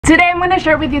Today I'm gonna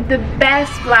share with you the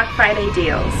best Black Friday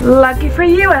deals. Lucky for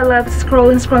you, I love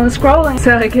scrolling,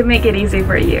 so I can make it easy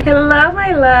for you. Hello,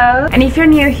 my love. And if you're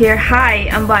new here, hi,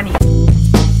 I'm Bonnie.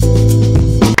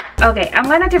 Okay, I'm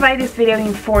gonna divide this video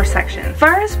in 4 sections.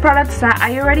 First, products that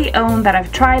I already own, that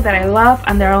I've tried, that I love,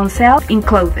 and they're on sale in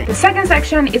clothing. The second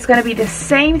section is gonna be the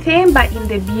same thing, but in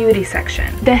the beauty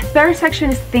section. The third section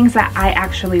is things that I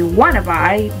actually wanna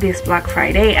buy this Black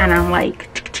Friday, and I'm like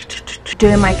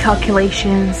doing my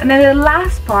calculations. And then the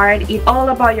last part is all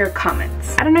about your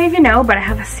comments. I don't know if you know, but I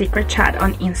have a secret chat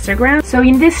on Instagram. So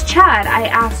in this chat, I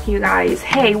ask you guys,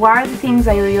 hey, what are the things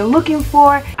that you're looking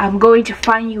for? I'm going to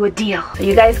find you a deal. So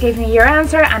you guys gave me your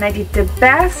answer, and I did the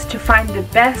best to find the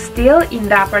best deal in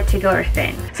that particular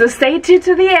thing. So stay tuned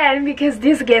to the end because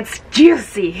this gets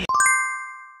juicy.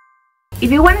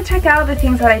 If you want to check out the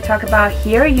things that I talk about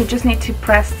here, you just need to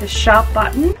press the shop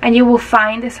button and you will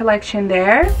find the selection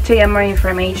there to get more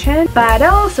information. But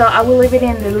also, I will leave it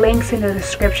in the links in the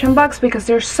description box because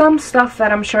there's some stuff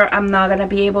that I'm sure I'm not going to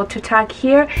be able to tag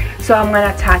here. So I'm going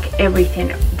to tag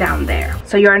everything down there.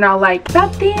 So you're not like,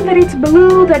 that thing, that it's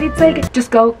blue, that it's like, just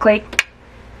go click.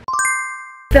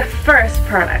 The first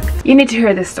product. You need to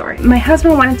hear this story. My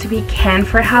husband wanted to be Ken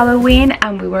for Halloween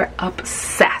and we were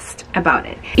obsessed about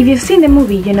it. If you've seen the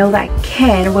movie, you know that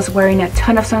Ken was wearing a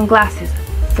ton of sunglasses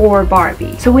for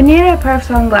Barbie. So we needed a pair of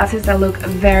sunglasses that look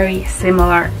very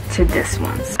similar to this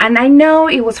ones. And I know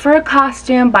it was for a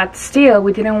costume, but still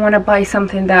we didn't want to buy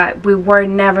something that we were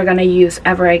never gonna use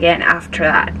ever again after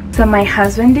that. So my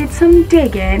husband did some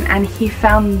digging and he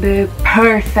found the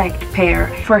perfect pair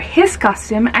for his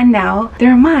costume, and now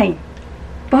they're mine.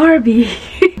 Barbie.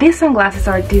 These sunglasses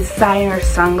are designer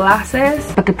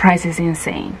sunglasses, but the price is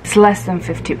insane. It's less than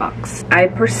 50 bucks. I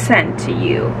present to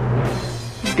you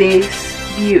this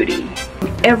beauty.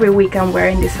 Every week I'm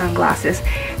wearing these sunglasses.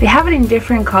 They have it in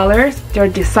different colors. They're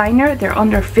designer. They're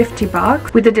under 50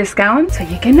 bucks with the discount, so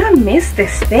you cannot miss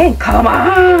this thing. Come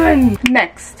on.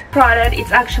 Next product,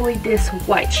 it's actually this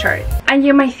white shirt. And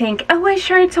you might think, a white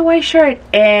shirt, it's a white shirt.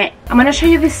 I'm gonna show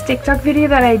you this TikTok video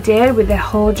that I did with the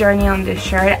whole journey on this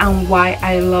shirt and why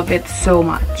I love it so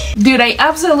much. Dude, I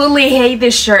absolutely hate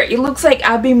this shirt. It looks like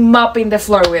I've been mopping the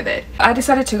floor with it. I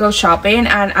decided to go shopping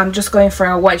and I'm just going for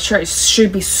a white shirt. It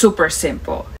should be super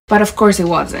simple. But of course it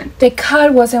wasn't. The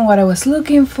cut wasn't what I was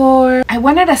looking for. I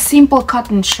wanted a simple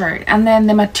cotton shirt, and then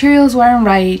the materials weren't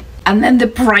right. And then the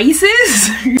prices?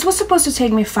 This was supposed to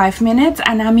take me 5 minutes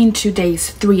and I'm in 2 days,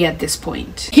 3 at this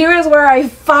point. Here is where I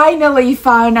finally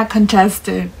found a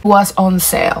contestant. It was on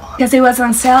sale. Because it was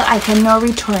on sale, I cannot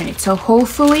return it. So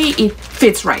hopefully it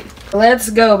fits right. Let's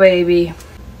go, baby.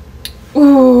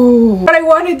 Ooh. What I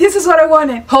wanted, this is what I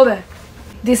wanted. Hold on.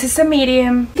 This is a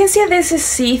medium. You can see this is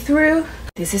see-through.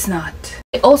 This is not.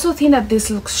 I also think that this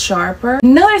looks sharper.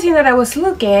 Another thing that I was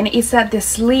looking is that the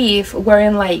sleeve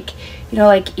weren't like, you know,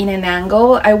 like in an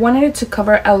angle. I wanted it to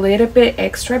cover a little bit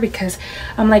extra because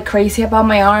I'm like crazy about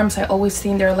my arms. I always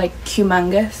think they're like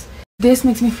humongous. This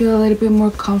makes me feel a little bit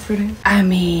more confident. I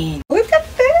mean, look at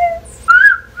this.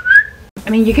 I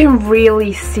mean, you can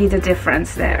really see the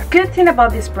difference there. Good thing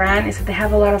about this brand is that they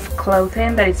have a lot of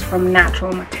clothing that is from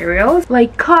natural materials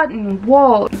like cotton,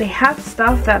 wool. They have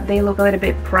stuff that they look a little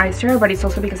bit pricier, but it's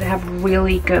also because they have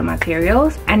really good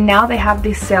materials. And now they have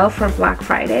this sale for Black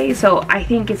Friday, so I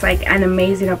think it's like an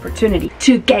amazing opportunity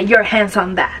to get your hands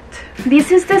on that.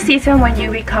 This is the season when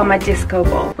you become a disco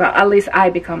ball. Well, at least I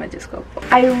become a disco ball.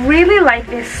 I really like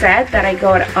this set that I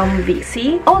got on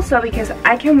VC. Also because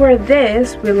I can wear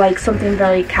this with like something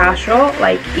very casual,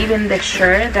 like even the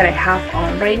shirt that I have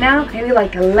on right now. Maybe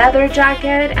like a leather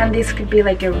jacket, and this could be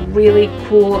like a really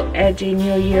cool edgy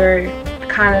New Year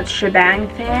kind of shebang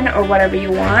thing or whatever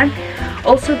you want.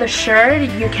 Also the shirt,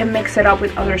 you can mix it up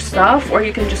with other stuff or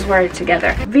you can just wear it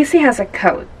together. VC has a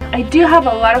code. I do have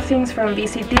a lot of things from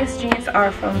VC. These jeans are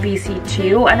from VC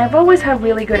too, and I've always had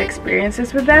really good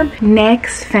experiences with them.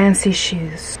 Next, fancy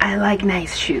shoes. I like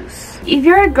nice shoes. If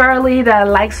you're a girly that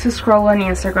likes to scroll on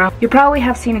Instagram, you probably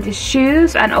have seen these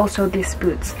shoes and also these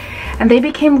boots. And they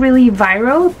became really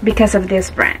viral because of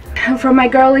this brand. For my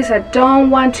girlies that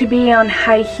don't want to be on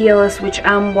high heels, which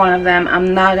I'm one of them,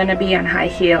 I'm not gonna be on high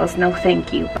heels, no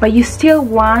thank you. But you still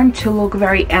want to look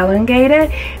very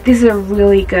elongated, this is a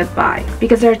really good buy.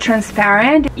 Because they're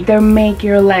transparent, they make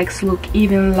your legs look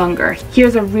even longer.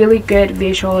 Here's a really good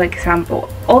visual example.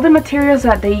 All the materials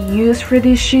that they use for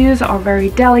these shoes are very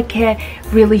delicate,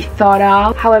 really thought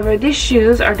out. However, these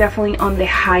shoes are definitely on the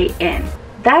high end.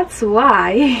 That's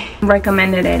why I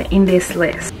recommended it in this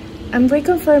list. I'm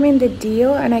reconfirming the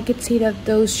deal, and I could see that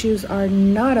those shoes are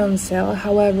not on sale.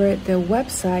 However, the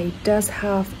website does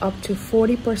have up to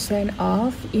 40%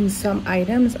 off in some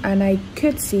items, and I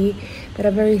could see that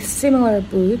a very similar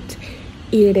boot,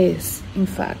 it is in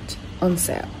fact on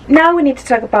sale. Now we need to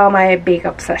talk about my big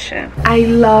obsession. I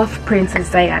love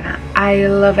Princess Diana. I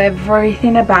love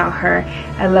everything about her.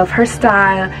 I love her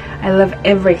style. I love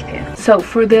everything. So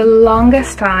for the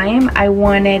longest time, I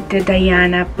wanted the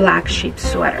Diana black sheep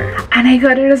sweater, and I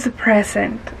got it as a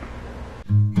present.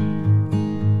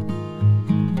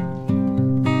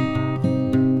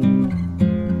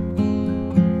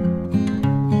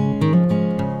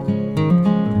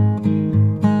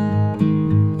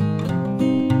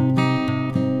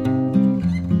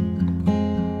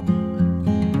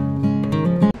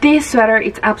 This sweater,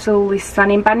 it's absolutely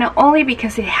stunning, but not only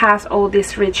because it has all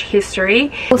this rich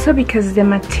history, also because the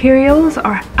materials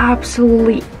are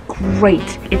absolutely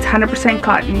great. It's 100%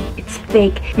 cotton, it's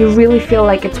thick, you really feel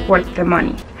like it's worth the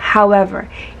money. However,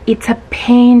 it's a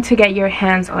pain to get your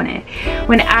hands on it.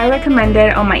 When I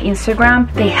recommended on my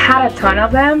Instagram, they had a ton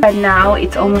of them, but now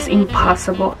it's almost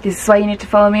impossible. This is why you need to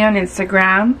follow me on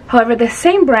Instagram. However, the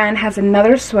same brand has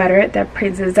another sweater that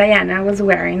Princess Diana was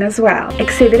wearing as well,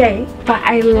 Exhibit A, but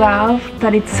I love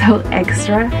that it's so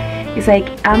extra. It's like,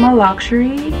 I'm a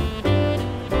luxury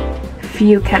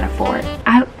few can afford.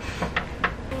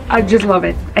 I just love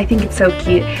it. I think it's so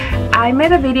cute. I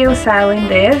made a video styling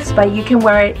this, but you can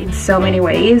wear it in so many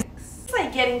ways. It's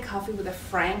like getting coffee with a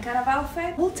friend kind of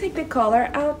outfit. We'll take the collar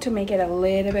out to make it a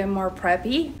little bit more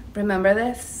preppy. Remember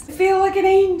this? I feel like an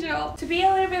angel. To be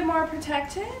a little bit more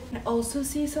protected and also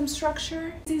see some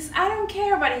structure. I don't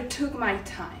care, but it took my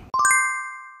time.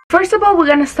 First of all, we're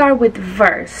gonna start with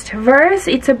Verse. Verse,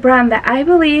 it's a brand that I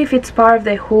believe it's part of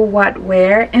the Who What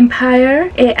Wear empire,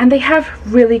 and they have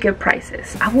really good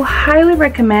prices. I will highly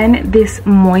recommend this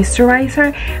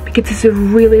moisturizer because it's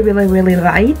really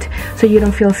light, so you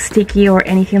don't feel sticky or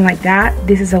anything like that.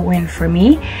 This is a win for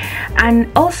me. And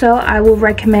also, I will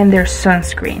recommend their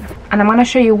sunscreen, and I'm gonna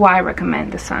show you why I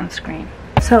recommend the sunscreen.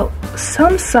 So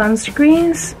some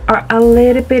sunscreens are a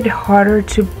little bit harder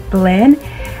to blend,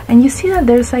 and you see that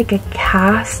there's like a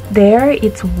cast there.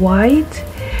 It's white,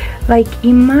 like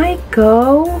it might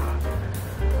go,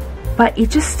 but it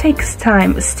just takes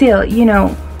time. Still, you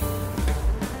know,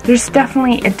 there's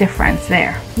definitely a difference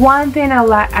there. One thing I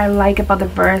like about the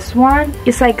Verse one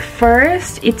is like,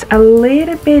 first, it's a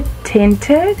little bit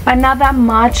tinted, but not that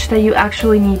much that you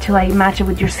actually need to like match it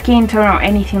with your skin tone or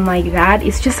anything like that.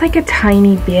 It's just like a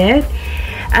tiny bit.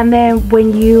 And then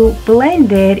when you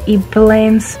blend it, it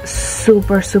blends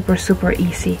super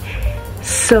easy.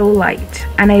 So light.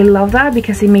 And I love that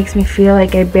because it makes me feel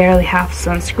like I barely have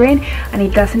sunscreen, and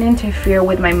it doesn't interfere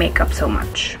with my makeup so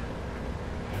much.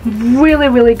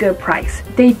 Really good price.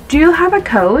 They do have a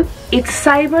code. It's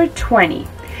Cyber20.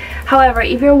 However,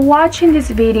 if you're watching this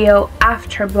video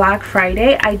after Black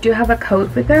Friday, I do have a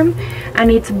code with them,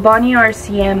 and it's Bonnie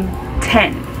RCM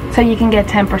 10. So you can get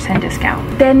 10%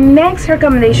 discount. The next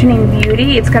recommendation in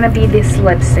beauty, it's gonna be this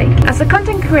lipstick. As a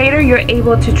content creator, you're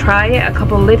able to try a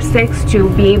couple lipsticks to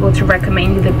be able to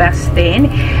recommend you the best thing.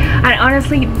 And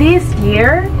honestly, this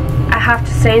year, I have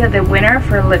to say that the winner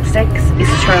for lipsticks is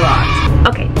Charlotte.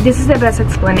 Okay, this is the best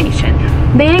explanation.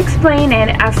 They explain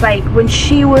it as like when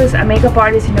she was a makeup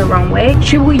artist in the runway,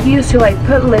 she would use to like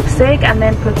put lipstick and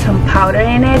then put some powder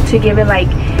in it to give it like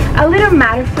a little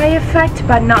mattify effect,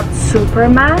 but not super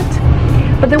matte.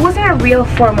 But there wasn't a real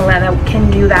formula that can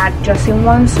do that just in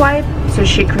one swipe, so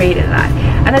she created that.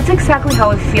 And that's exactly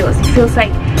how it feels. It feels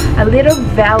like a little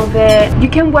velvet. You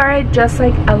can wear it just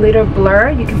like a little blur.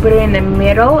 You can put it in the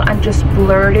middle and just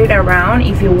blur it around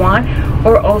if you want,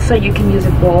 or also you can use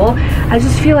a bowl. I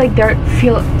just feel like they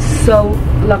feel so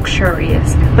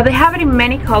luxurious. But they have it in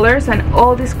many colors, and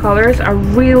all these colors are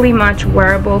really much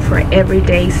wearable for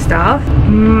everyday stuff.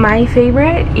 My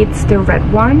favorite, it's the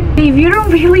red one. If you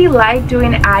don't really like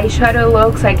doing eyeshadow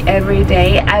looks like every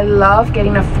day, I love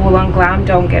getting a full-on glam,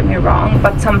 don't get me wrong,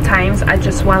 but sometimes I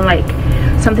just want like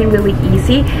something really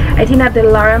easy. I think that the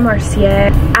Laura Mercier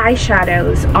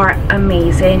eyeshadows are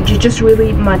amazing. You just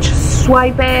really much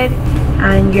swipe it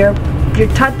and you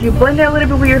blend it a little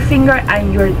bit with your finger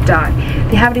and you're done.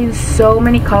 They have it in so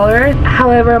many colors.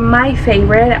 However, my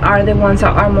favorite are the ones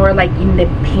that are more like in the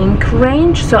pink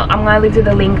range, so I'm gonna leave you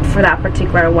the link for that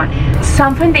particular one.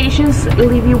 Some foundations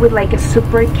leave you with like a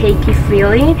super cakey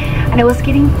feeling, and I was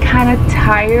getting kind of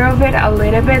tired of it a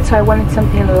little bit, so I wanted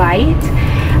something light.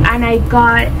 And I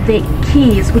got the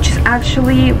Keys, which is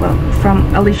actually, well,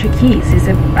 from Alicia Keys. It's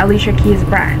a Alicia Keys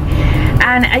brand.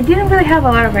 And I didn't really have a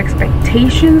lot of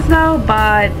expectations though,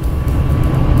 but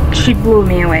she blew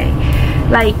me away.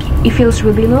 Like, it feels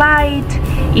really light.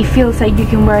 It feels like you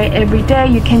can wear it every day.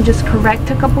 You can just correct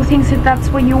a couple things if that's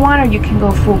what you want, or you can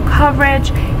go full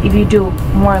coverage if you do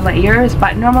more layers,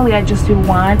 but normally I just do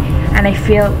one and I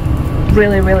feel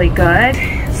really good.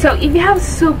 So if you have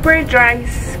super dry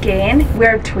skin,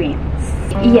 wear Tweed.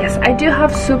 Yes, I do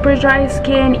have super dry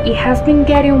skin. It has been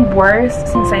getting worse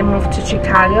since I moved to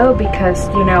Chicago because,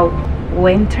 you know,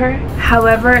 winter.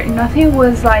 However, nothing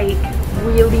was like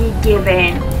really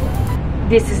given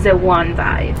this is the one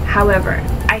vibe. However,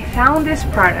 I found this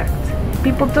product.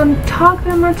 People don't talk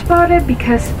that much about it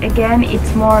because, again,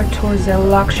 it's more towards the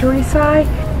luxury side,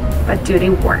 but dude,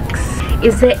 it works.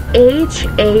 It's the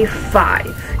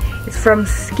HA5. It's from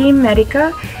Skin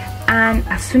Medica, and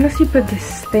as soon as you put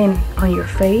this thing on your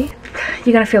face,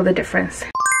 you're gonna feel the difference.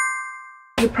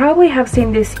 You probably have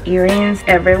seen these earrings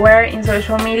everywhere in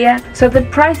social media, so the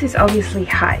price is obviously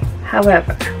high.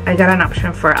 However, I got an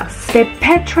option for us. The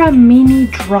Petra mini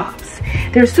drops.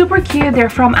 They're super cute. They're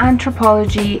from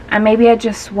Anthropologie, and maybe I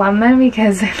just want them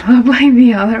because they look like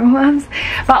the other ones.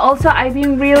 But also, I've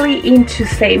been really into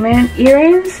statement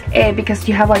earrings because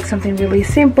you have like something really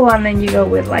simple, and then you go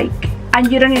with like, and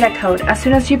you don't need a code. As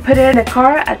soon as you put it in the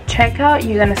car at checkout,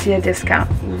 you're gonna see a discount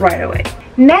right away.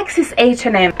 Next is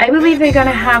H&M. I believe they're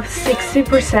gonna have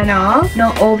 60% off.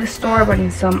 Not all the store, but in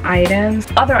some items.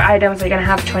 Other items are gonna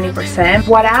have 20%.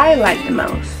 What I like the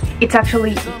most, it's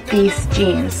actually these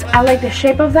jeans. I like the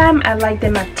shape of them. I like the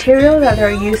material that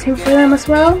they're using for them as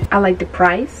well. I like the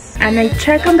price. And I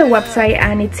checked on the website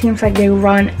and it seems like they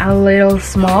run a little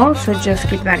small, so just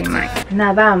keep that in mind.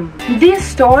 Now, this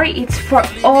store, it's for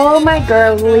all my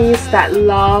girlies that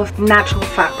love natural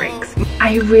fabrics.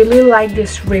 I really like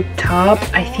this ripped top.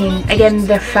 I think, again,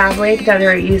 the fabric that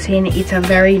they're using, it's a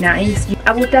very nice.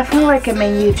 I would definitely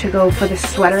recommend you to go for the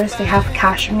sweaters. They have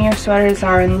cashmere sweaters that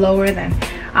are lower than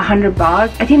 $100.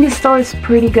 I think this store is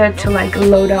pretty good to like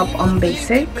load up on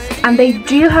basics. And they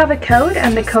do have a code,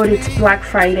 and the code is Black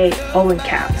Friday, all in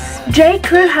caps. J.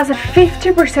 Crew has a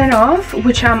 50% off,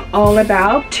 which I'm all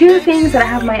about. Two things that I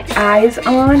have my eyes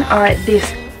on are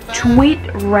this Tweed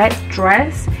red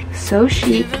dress. So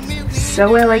chic,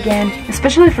 so elegant,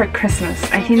 especially for Christmas.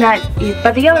 I think that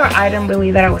but the other item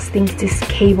really that I was thinking, this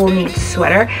cable knit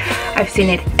sweater. I've seen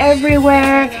it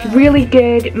everywhere. Really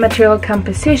good material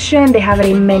composition. They have it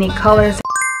in many colors.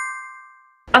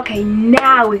 Okay,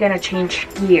 now we're gonna change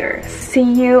gears. See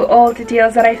you all the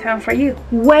deals that I found for you.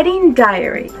 Wedding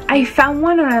diary. I found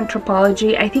one on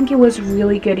Anthropologie. I think it was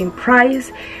really good in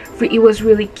price. It was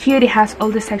really cute. It has all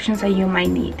the sections that you might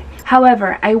need.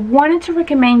 However, I wanted to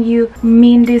recommend you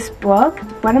Mindy's book.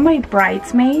 One of my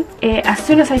bridesmaids, as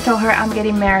soon as I told her I'm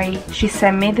getting married, she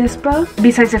sent me this book.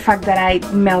 Besides the fact that I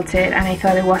melted and I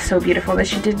thought it was so beautiful that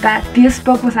she did that, this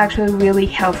book was actually really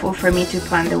helpful for me to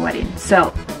plan the wedding.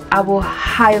 So I will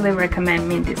highly recommend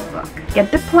Mindy's book.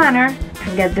 Get the planner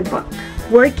and get the book.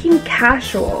 Working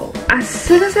casual. As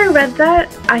soon as I read that,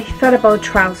 I thought about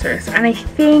trousers, and I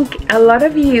think a lot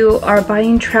of you are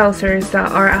buying trousers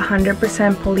that are 100%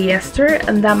 polyester,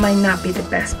 and that might not be the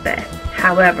best bet.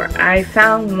 However, I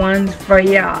found ones for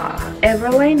y'all.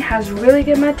 Everlane has really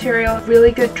good material,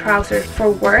 really good trousers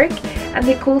for work, and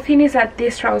the cool thing is that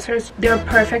these trousers, they're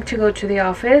perfect to go to the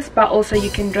office, but also you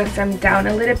can dress them down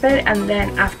a little bit and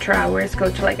then after hours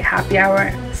go to like a happy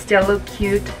hour, still look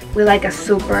cute with like a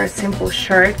super simple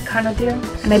shirt kind of deal.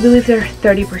 And I believe they're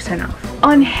 30% off.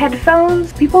 On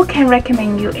headphones, people can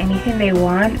recommend you anything they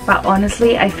want, but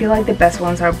honestly, I feel like the best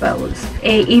ones are Bose.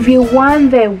 If you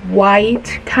want the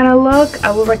white kind of look,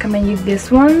 I will recommend you these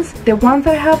ones. The ones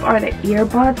I have are the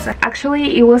earbuds.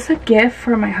 Actually, it was a gift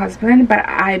for my husband, but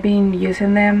I've been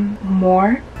using them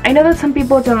more. I know that some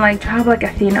people don't like to have like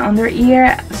a thin under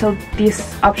ear, so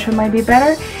this option might be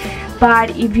better.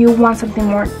 But if you want something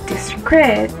more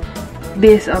discreet,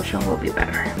 this option will be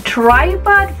better.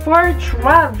 Tripod for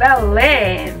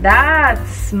traveling.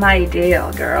 That's my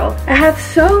deal, girl. I have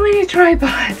so many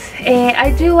tripods.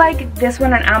 I do like this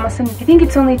one on Amazon. I think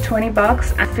it's only 20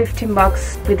 bucks and 15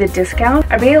 bucks with a discount.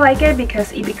 I really like it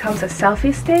because it becomes a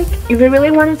selfie stick. If you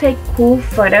really want to take cool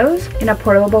photos in a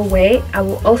portable way, I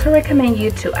will also recommend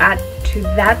you to add to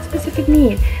that specific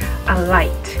need a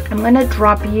light. I'm gonna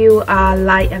drop you a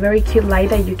light, a very cute light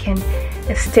that you can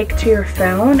stick to your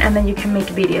phone, and then you can make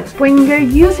videos. When you're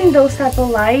using those type of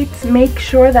lights, make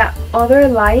sure that other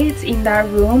lights in that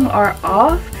room are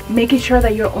off, making sure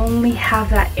that you only have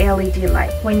that LED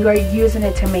light. When you are using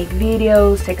it to make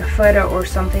videos, take a photo or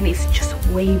something, it's just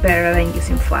way better than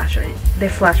using the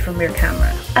flash from your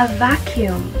camera. A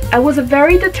vacuum. I was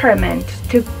very determined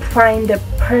to find the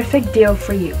perfect deal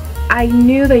for you. I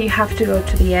knew that you have to go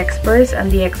to the experts,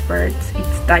 and the experts,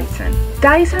 it's Dyson.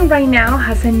 Dyson right now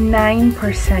has a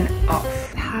 9%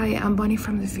 off. Hi, I'm Bonnie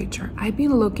from the future. I've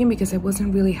been looking because I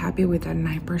wasn't really happy with that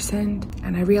 9%,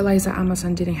 and I realized that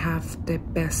Amazon didn't have the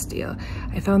best deal.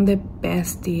 I found the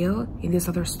best deal in this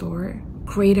other store,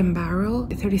 Crate and Barrel,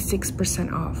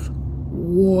 36% off.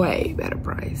 Way better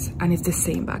price, and it's the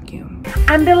same vacuum.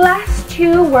 And the last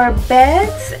two were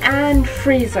beds and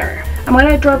freezer. I'm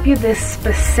gonna drop you the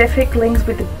specific links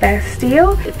with the best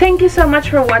deal. Thank you so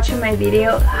much for watching my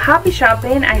video. Happy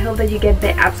shopping. I hope that you get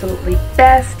the absolutely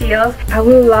best deals. I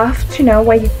would love to know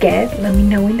what you get. Let me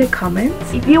know in the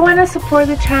comments. If you want to support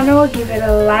the channel, give it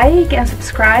a like and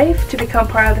subscribe to become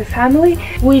part of the family.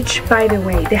 Which, by the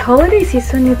way, the holiday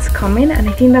season is coming, and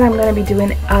I think that I'm gonna be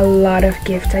doing a lot of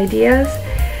gift ideas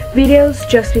videos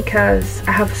just because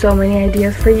I have so many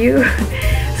ideas for you.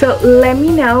 So let me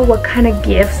know what kind of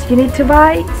gifts you need to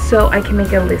buy so I can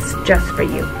make a list just for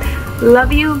you.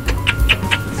 Love you.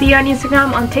 See you on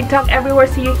Instagram, on TikTok, everywhere.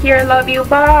 See you here. Love you.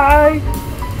 Bye.